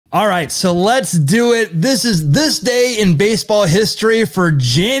All right, so let's do it. This is this day in baseball history for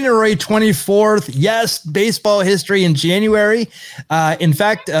January 24th. Yes, baseball history in January. In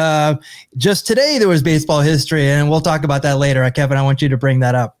fact, just today there was baseball history, and we'll talk about that later. Kevin, I want you to bring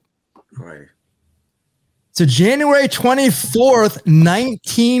that up. Right. So January 24th,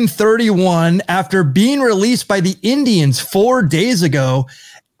 1931, after being released by the Indians 4 days ago,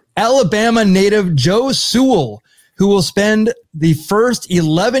 Alabama native Joe Sewell, who will spend the first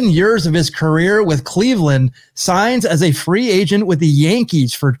 11 years of his career with Cleveland, signs as a free agent with the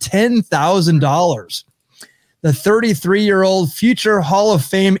Yankees for $10,000. The 33-year-old future Hall of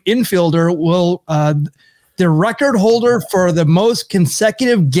Fame infielder will the record holder for the most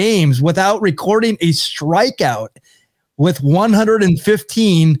consecutive games without recording a strikeout with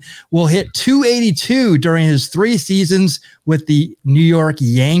 115 will hit 282 during his 3 seasons with the New York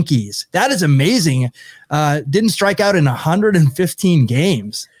Yankees. That is amazing. Didn't strike out in 115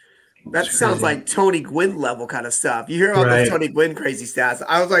 games. That sounds like Tony Gwynn level kind of stuff. You hear all those Tony Gwynn crazy stats.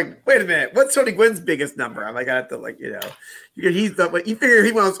 I was like, wait a minute, what's Tony Gwynn's biggest number? I'm like, I have to you figure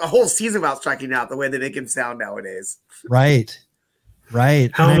he wants a whole season without striking out the way they make him sound nowadays. Right. I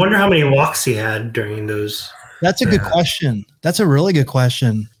wonder how many walks he had during those. That's a good question. That's a really good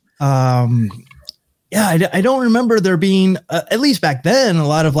question. I don't remember there being, at least back then, a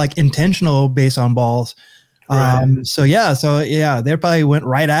lot of like intentional base on balls. So they probably went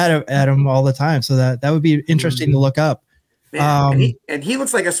right at him all the time. So that would be interesting to look up. Man, and he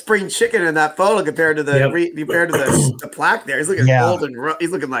looks like a spring chicken in that photo compared to the plaque there. He's looking old and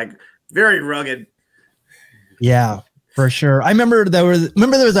he's looking like very rugged. Yeah. For sure. I remember there was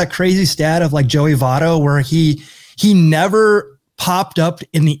that crazy stat of like Joey Votto where he never popped up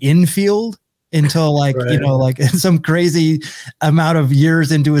in the infield until like some crazy amount of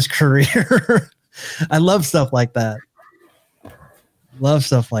years into his career. I love stuff like that.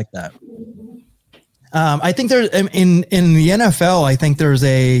 I think there's in the NFL, I think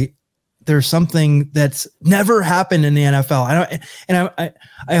there's something that's never happened in the NFL.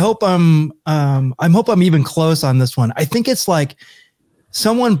 I hope I'm even close on this one. I think it's like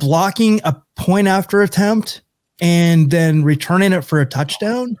someone blocking a point after attempt and then returning it for a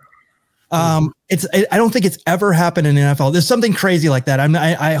touchdown. I don't think it's ever happened in the NFL. There's something crazy like that.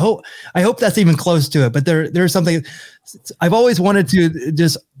 I hope that's even close to it, but there's something I've always wanted to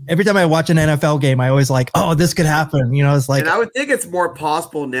just, every time I watch an NFL game, I always like, oh, this could happen. It's like, and I would think it's more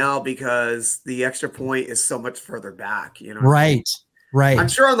possible now because the extra point is so much further back, Right. I'm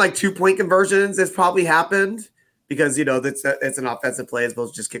sure on like 2-point conversions, it's probably happened because, it's an offensive play as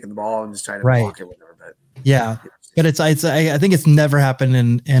opposed to just kicking the ball and just trying to block it, whatever. But yeah. But I think it's never happened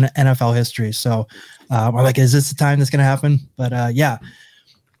in NFL history. So I'm like, is this the time that's going to happen? But yeah.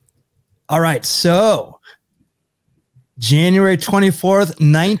 All right. So January 24th,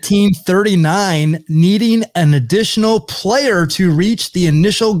 1939, needing an additional player to reach the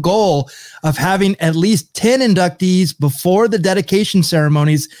initial goal of having at least 10 inductees before the dedication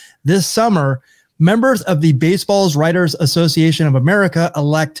ceremonies this summer, members of the Baseball Writers Association of America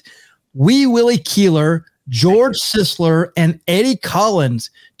elect Wee Willie Keeler, George Sisler, and Eddie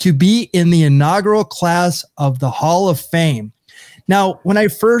Collins to be in the inaugural class of the Hall of Fame. Now, when I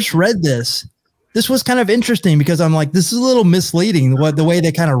first read this was kind of interesting because I'm like, this is a little misleading the way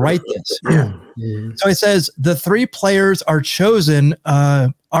they kind of write this. So it says the 3 players are chosen,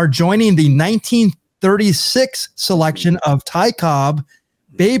 are joining the 1936 selection of Ty Cobb,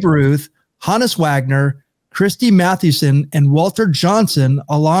 Babe Ruth, Honus Wagner, Christy Mathewson, and Walter Johnson,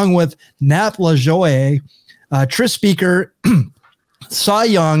 along with Nat LaJoie, Tris Speaker, Cy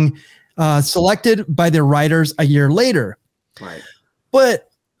Young, selected by the writers a year later. Right. But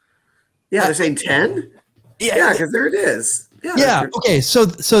yeah, they're saying 10? Yeah, because there it is. Yeah. Okay. So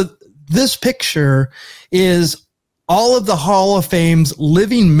this picture is all of the Hall of Fame's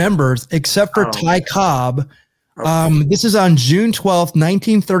living members except for Ty Cobb. Okay. This is on June 12th,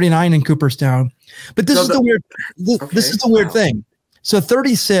 1939 in Cooperstown. But this is the weird thing. So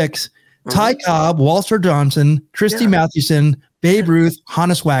 36, Ty Cobb, Walter Johnson, Christy Mathewson, Babe Ruth,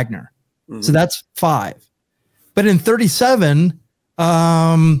 Honus Wagner. So that's 5. But in 37,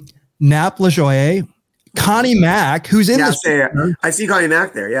 Nap LaJoie, Connie Mack, who's in this. I see Connie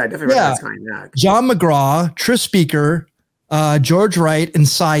Mack there. Yeah, I definitely recognize Connie Mack. John McGraw, Tris Speaker, George Wright, and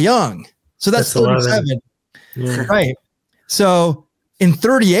Cy Young. So that's 37. Yeah. Right. So in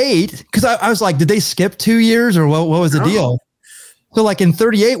 38, because I was like, did they skip 2 years or what was the deal? So like in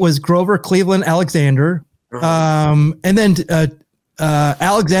 38 was Grover Cleveland Alexander. And then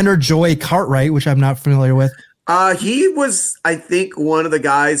Alexander Joy Cartwright, which I'm not familiar with. He was, I think, one of the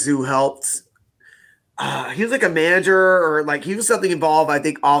guys who helped. he was like a manager or like he was something involved, I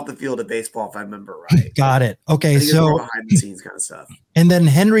think, off the field of baseball, if I remember right. Got it. Okay, so behind the scenes kind of stuff. And then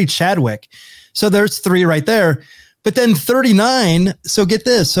Henry Chadwick. So there's 3 right there. But then 39. So get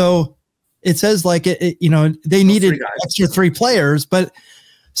this. So it says like they needed extra 3 players, but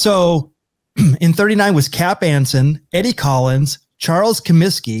so in 39 was Cap Anson, Eddie Collins, Charles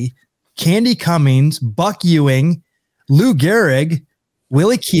Comiskey, Candy Cummings, Buck Ewing, Lou Gehrig,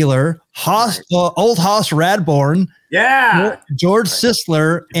 Willie Keeler, old Hoss Radbourne, George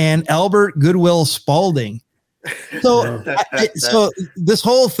Sisler, and Albert Goodwill Spaulding. So, so this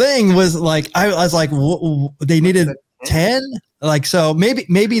whole thing was like, I was like, they needed 10. Like, so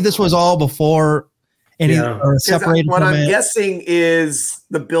maybe this was all before any separated. What I'm guessing is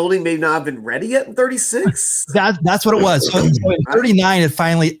the building may not have been ready yet in 36. That's what it was. So in 39, it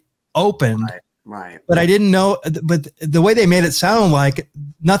finally opened. Right. But I didn't know. But the way they made it sound like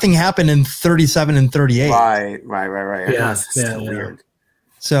nothing happened in 37 and 38. Right. Yeah. Weird.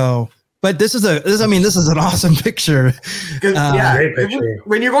 So. But this is an awesome picture. Great picture.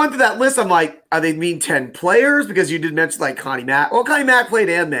 When you're going through that list, I'm like, are they mean 10 players? Because you did mention like Connie Mack. Well, Connie Mack played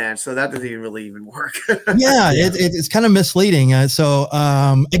and managed, so that doesn't even work. It's kind of misleading. So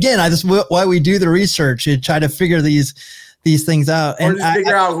again, that's why we do the research and try to figure these things out, or just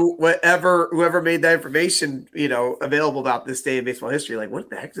figure out whoever made that information available about this day in baseball history. Like, what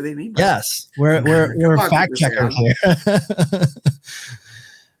the heck do they mean? Yes, we're fact checkers here.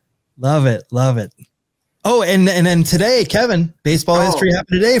 Love it. Oh, and then today, Kevin, baseball history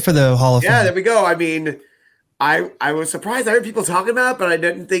happened today for the Hall of Fame. Yeah, there we go. I mean, I was surprised. I heard people talking about it, but I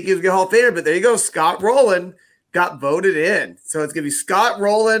didn't think he was a Hall of Famer. But there you go. Scott Rowland got voted in. So it's going to be Scott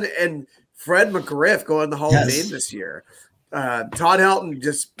Rowland and Fred McGriff going to the Hall of Fame this year. Todd Helton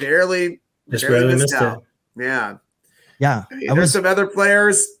just barely missed out. Yeah. There's some other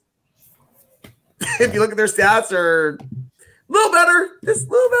players. If you look at their stats, are just a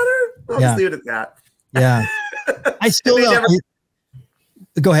little better. I'll just leave it at that. Yeah. I still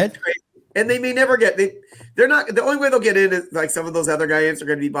go ahead. And they may never get they're not the only way they'll get in is like some of those other guys are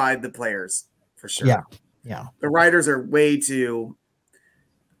going to be by the players for sure. Yeah. The writers are way too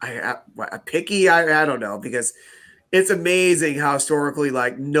picky. I don't know, because it's amazing how historically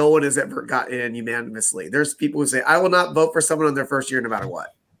like no one has ever gotten in unanimously. There's people who say, I will not vote for someone in their first year no matter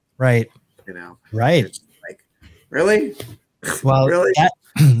what. Right. Right. Like, really? Well, really?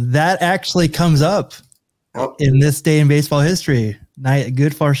 That actually comes up in this day in baseball history.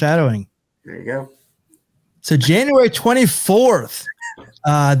 Good foreshadowing. There you go. So January 24th,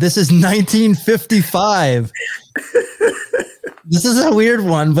 this is 1955. This is a weird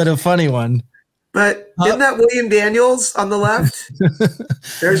one, but a funny one. But isn't that William Daniels on the left?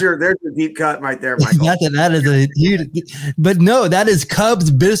 there's your deep cut right there, Michael. That is a huge, but no, that is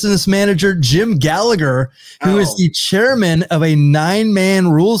Cubs business manager Jim Gallagher, who is the chairman of a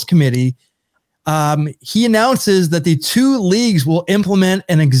 9-man rules committee. He announces that the 2 leagues will implement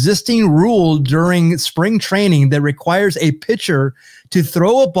an existing rule during spring training that requires a pitcher to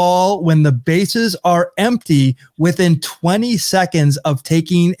throw a ball when the bases are empty within 20 seconds of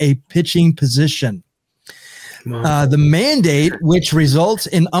taking a pitching position. The mandate, which results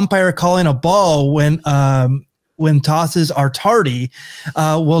in umpire calling a ball when tosses are tardy,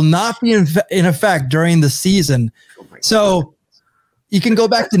 will not be in effect during the season. So you can go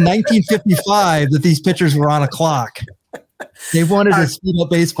back to 1955 that these pitchers were on a clock. They wanted to speed up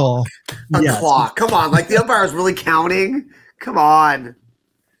baseball. Clock. Come on. Like the umpire's really counting. Come on.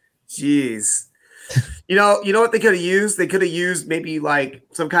 Jeez. You know what they could have used? They could have used maybe like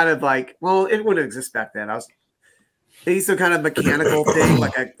some kind of like, well, it wouldn't exist back then. Maybe some kind of mechanical thing,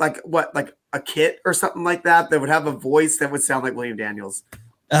 like a kit or something like that would have a voice that would sound like William Daniels.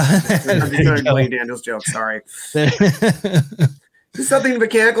 I'm just doing William Daniels joke. Sorry. Just something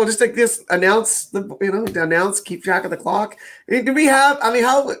mechanical, just like this. Keep track of the clock. Do we have? I mean,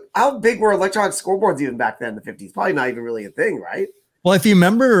 how big were electronic scoreboards even back then in the 50s? Probably not even really a thing, right? Well, if you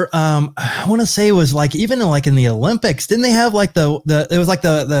remember, I want to say it was like even like in the Olympics, didn't they have like the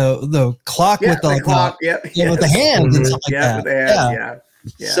clock with the clock, with the hands and stuff like that? With the hands,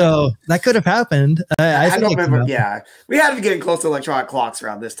 yeah. So that could have happened. I don't remember. Yeah, we had to be getting close to electronic clocks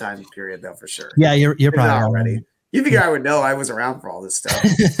around this time period, though, for sure. Yeah, you're probably already. Right. You figure I would know. I was around for all this stuff.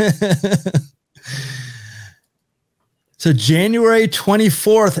 So January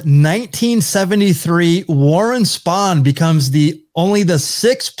 24th, 1973, Warren Spahn becomes only the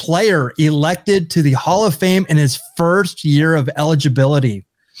 6th player elected to the Hall of Fame in his first year of eligibility,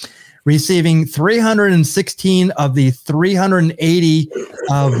 receiving 316 of the 380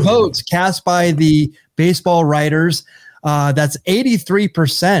 votes cast by the baseball writers. That's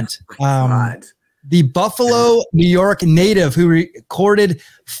 83%. the Buffalo, New York native who recorded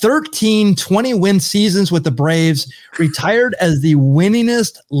 13 20-win seasons with the Braves, retired as the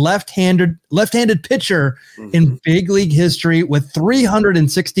winningest left-handed pitcher in big league history with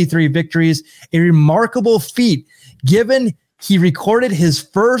 363 victories, a remarkable feat given he recorded his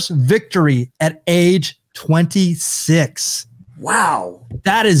first victory at age 26. Wow.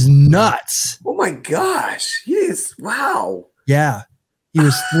 That is nuts. Oh my gosh. Yes. Wow. Yeah. He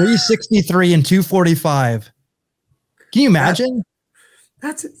was 363 and 245. Can you imagine?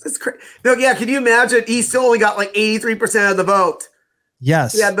 That's crazy. No, yeah. Can you imagine? He still only got like 83% of the vote.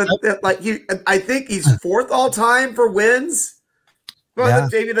 Yes. Yeah, but I think he's fourth all time for wins. Well,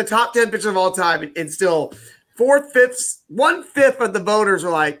 maybe the top 10 pitcher of all time, and still 1/5 of the voters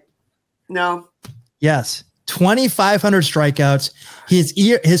are like, no. Yes. 2,500 strikeouts.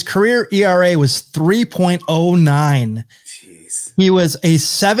 His career ERA was 3.09. He was a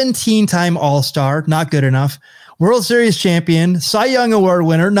 17-time All-Star, not good enough. World Series champion, Cy Young Award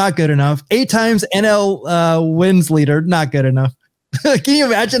winner, not good enough. 8 times NL wins leader, not good enough. Can you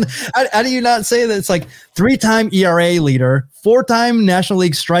imagine? How do you not say that? It's like 3-time ERA leader, 4-time National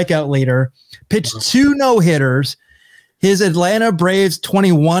League strikeout leader, pitched 2 no-hitters. His Atlanta Braves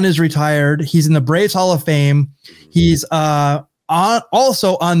 21 is retired. He's in the Braves Hall of Fame. He's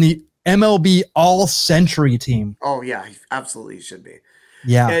also on the MLB All-Century team. Oh, yeah, he absolutely should be.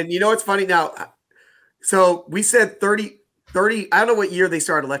 Yeah. And you know what's funny now? So we said 30, I don't know what year they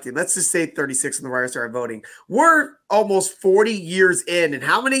started electing. Let's just say 36 when the Writers started voting. We're almost 40 years in. And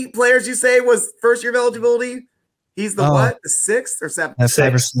how many players you say was first year of eligibility? He's the what? The 6th or 7th?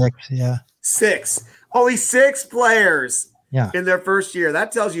 5 or 6, yeah. 6. Only 6 players in their first year.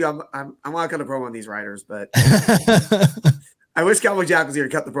 That tells you I'm not going to promo on these writers, but I wish Cowboy Jack was here to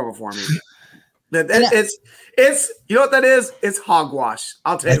cut the promo for me. It's you know what that is? It's hogwash.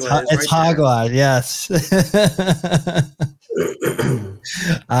 I'll tell you what it is. It's hogwash, yes.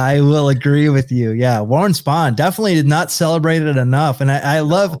 I will agree with you. Yeah, Warren Spahn definitely did not celebrate it enough. And I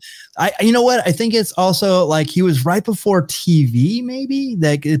love you know what? I think it's also like he was right before TV, maybe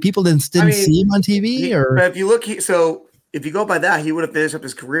that people didn't see him on TV. But if you look, if you go by that, he would have finished up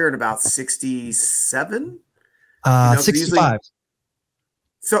his career in about 67. 65.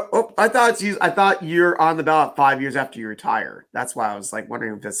 So I thought you're on the ballot 5 years after you retire. That's why I was like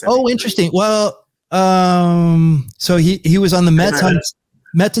wondering if this. Oh, interesting. Well, so he was on the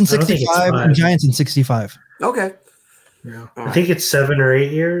Mets in 65 and Giants in 65. Okay. Yeah. I think it's 7 or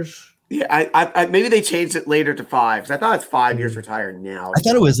 8 years. Yeah, I maybe they changed it later to 5 because I thought it's 5 years retired now. I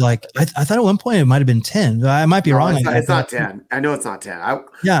thought it was like I thought at one point it might have been 10. I might be wrong. It's not 10. I know it's not 10. I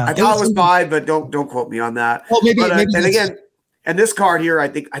thought it was 5, but don't quote me on that. Well, maybe. And again, and this card here, I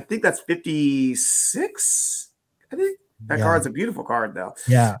think that's 56. I think that card's a beautiful card though.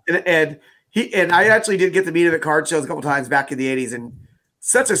 Yeah, and I actually did get to meet him at card shows a couple times back in the 80s, and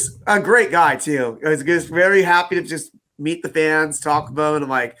such a great guy too. I was just very happy to just meet the fans, talk about them. I'm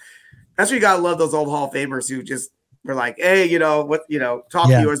like, that's where you gotta love those old Hall of Famers who just were like, hey, talk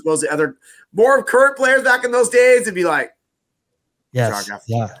to you as opposed to other more current players back in those days and be like, yes,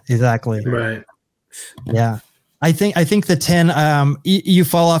 yeah, exactly, right, yeah. I think the 10, you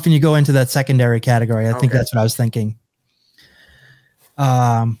fall off and you go into that secondary category. I think that's what I was thinking.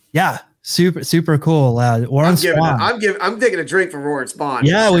 Yeah, super cool. Warren Spahn. I'm taking a drink from Warren Spahn.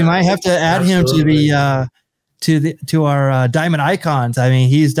 Yeah, we might have to add him to to our Diamond Icons. I mean,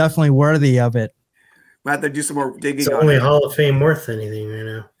 he's definitely worthy of it. We'll have to do some more digging. It's only Hall of Fame worth anything right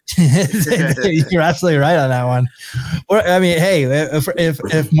now. You're absolutely right on that one. I mean, hey,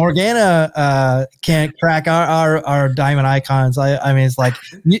 if Morgana can't crack our Diamond Icons, I mean, it's like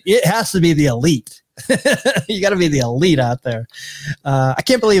it has to be the elite. You got to be the elite out there. I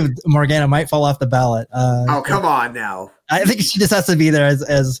can't believe Morgana might fall off the ballot. Oh, come on now. I think she just has to be there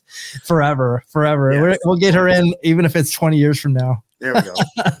as forever. Yes. We'll get her in even if it's 20 years from now. There we go.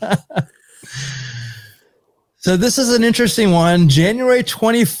 So this is an interesting one. January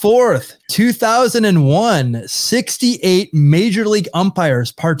 24th, 2001, 68 Major League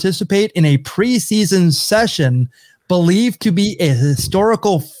umpires participate in a preseason session believed to be a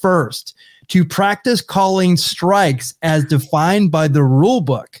historical first to practice calling strikes as defined by the rule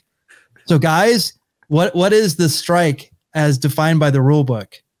book. So guys, what is the strike as defined by the rule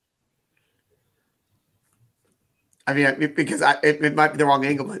book? I mean, because it might be the wrong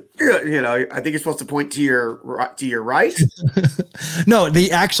angle, but I think you're supposed to point to your right. No,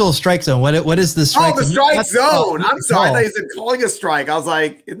 the actual strike zone. What is the strike? Oh, the strike zone. I'm sorry, I thought you said calling a strike. I was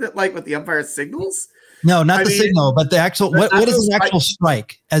like, isn't it like with the umpire signals? No, not the signal, but the actual. What is an actual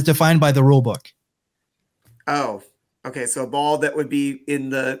strike as defined by the rule book? Oh, okay. So a ball that would be in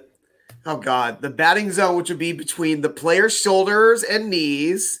the oh God, the batting zone, which would be between the player's shoulders and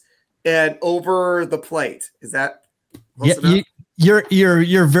knees and over the plate. Is that close enough?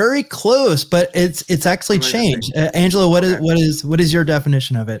 You're very close, but it's actually changed. Angelo, what is your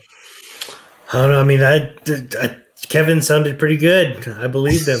definition of it? I don't know. I mean, Kevin sounded pretty good. I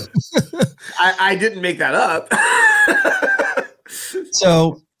believed him. I didn't make that up.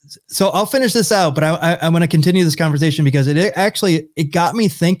 So I'll finish this out, but I'm going to continue this conversation because it got me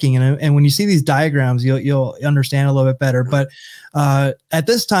thinking. And when you see these diagrams, you'll understand a little bit better. But at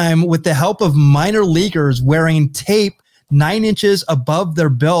this time, with the help of minor leaguers wearing tape 9 inches above their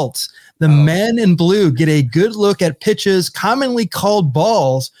belts, the men in blue get a good look at pitches commonly called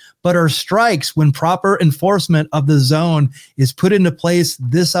balls, but are strikes when proper enforcement of the zone is put into place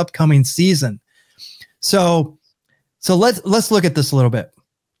this upcoming season. So let's look at this a little bit.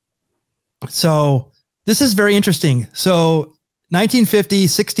 So this is very interesting. So 1950,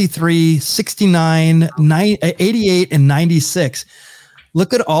 63, 69, 88, and 96.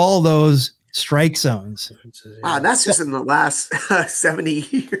 Look at all those strike zones. Wow, that's just in the last 70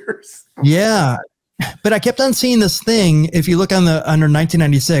 years. Oh yeah. But I kept on seeing this thing. If you look under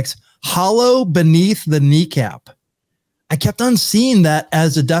 1996, hollow beneath the kneecap. I kept on seeing that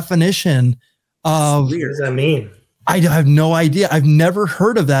as a definition of. What does that mean? I have no idea. I've never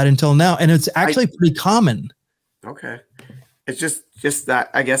heard of that until now. And it's actually pretty common. Okay. It's just that,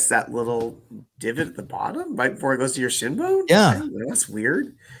 I guess, that little divot at the bottom right before it goes to your shin bone. Yeah. That's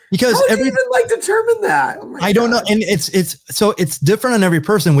weird. Because how do you even determine that? Oh I don't know. And it's different on every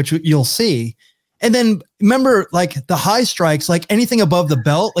person, which you'll see. And then remember, like the high strikes, like anything above the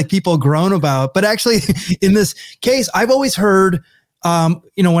belt, like people groan about. But actually, in this case, I've always heard, when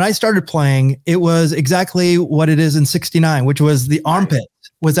I started playing, it was exactly what it is in 69, which was the armpit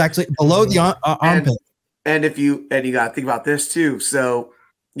was actually below the armpit. And you got to think about this too. So,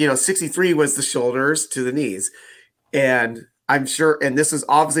 63 was the shoulders to the knees. And I'm sure, and this was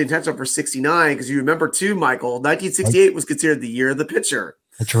obviously intentional for 69, because you remember too, Michael, 1968 was considered the year of the pitcher.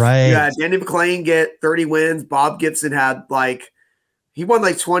 That's right. You had Danny McClain get 30 wins. Bob Gibson had he won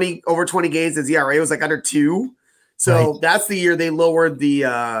over 20 games. His ERA was under 2. So that's the year they lowered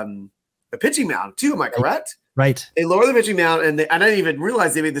the pitching mound too. Am I correct? Right. They lowered the pitching mound, and I didn't even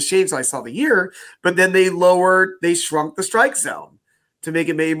realize they made the change until I saw the year. But then they shrunk the strike zone to make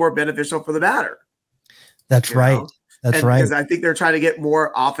it maybe more beneficial for the batter. That's right. That's right. Because I think they're trying to get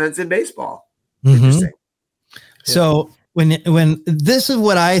more offense in baseball. Mm-hmm. Interesting. So when this is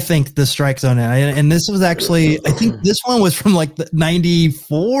what I think the strike zone is, and this was actually, I think this one was from the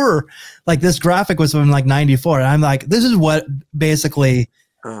 94. This graphic was from 94. And I'm like, this is what basically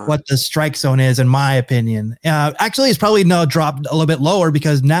what the strike zone is, in my opinion. Actually, it's probably now dropped a little bit lower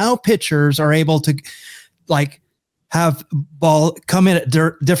because now pitchers are able to have ball come in at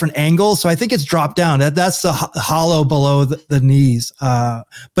different angles. So I think it's dropped down. That's the hollow below the knees.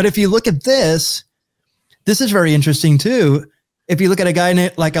 But if you look at this is very interesting too. If you look at a guy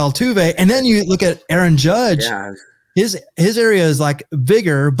like Altuve, and then you look at Aaron Judge, his area is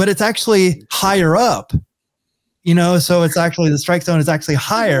bigger, but it's actually higher up. So it's actually the strike zone is actually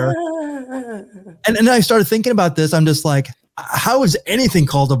higher. And then I started thinking about this. I'm just like, how is anything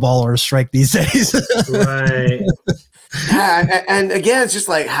called a ball or a strike these days? Right. And again, it's just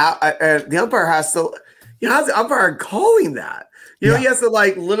how the umpire has to, how's the umpire calling that? He has to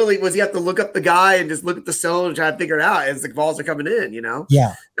literally, he have to look up the guy and just look at the zone and try to figure it out as the balls are coming in,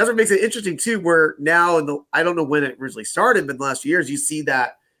 Yeah. That's what makes it interesting too, where now I don't know when it originally started, but in the last few years, you see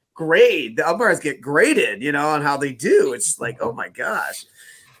that grade, the umpires get graded, on how they do. It's just oh my gosh.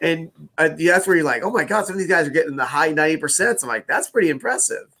 And that's where you're oh my God, some of these guys are getting the high 90%. So I'm like, that's pretty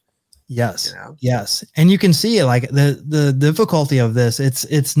impressive. Yes. Yes. And you can see the difficulty of this.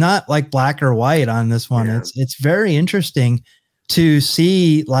 It's not black or white on this one. Yeah. It's very interesting to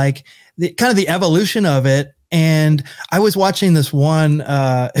see the evolution of it. And I was watching this one,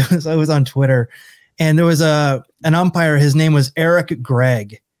 I was on Twitter, and there was an umpire. His name was Eric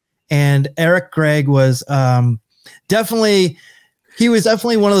Gregg, and Eric Gregg was definitely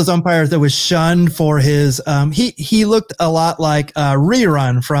one of those umpires that was shunned for his, he looked a lot like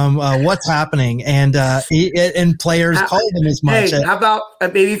Rerun from What's Happening, and players called him as much. Hey, how about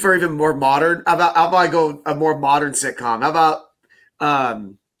maybe for even more modern, how about I go a more modern sitcom? How about,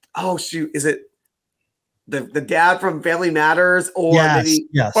 is it the dad from Family Matters, or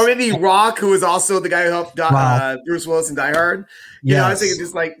maybe Rock, who is also the guy who helped Bruce Willis in Die Hard? I was thinking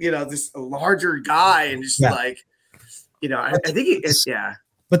just this a larger guy, and just I think it's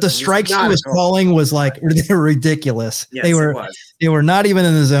But the strikes he was calling was like they were ridiculous. Yes, they were not even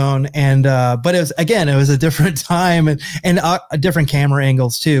in the zone, and but it was a different time and different camera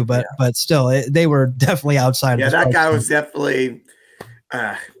angles too. But still, they were definitely outside. Yeah, of that guy was definitely.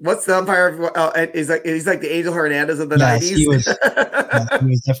 What's the umpire? He's like the Angel Hernandez of the 90s. He was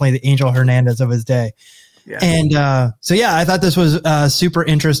definitely the Angel Hernandez of his day. Yeah. And I thought this was super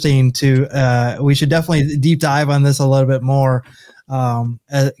interesting. We should definitely deep dive on this a little bit more.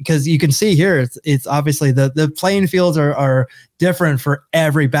 Because you can see here, it's obviously the playing fields are different for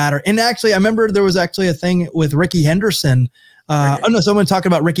every batter. And actually, I remember there was actually a thing with Ricky Henderson. Someone talking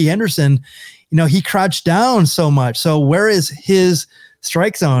about Ricky Henderson. He crouched down so much. So where is his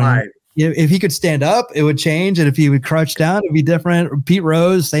strike zone? Right. If he could stand up, it would change, and if he would crouch down, it'd be different. Pete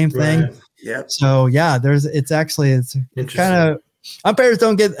Rose, same thing. Right. Yep. So it's kind of. Umpires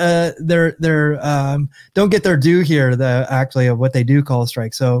don't get their due here. Of what they do call a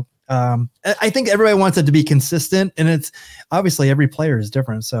strike. So I think everybody wants it to be consistent, and it's obviously every player is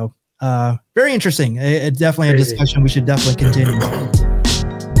different. So very interesting. It's definitely a discussion we should definitely continue.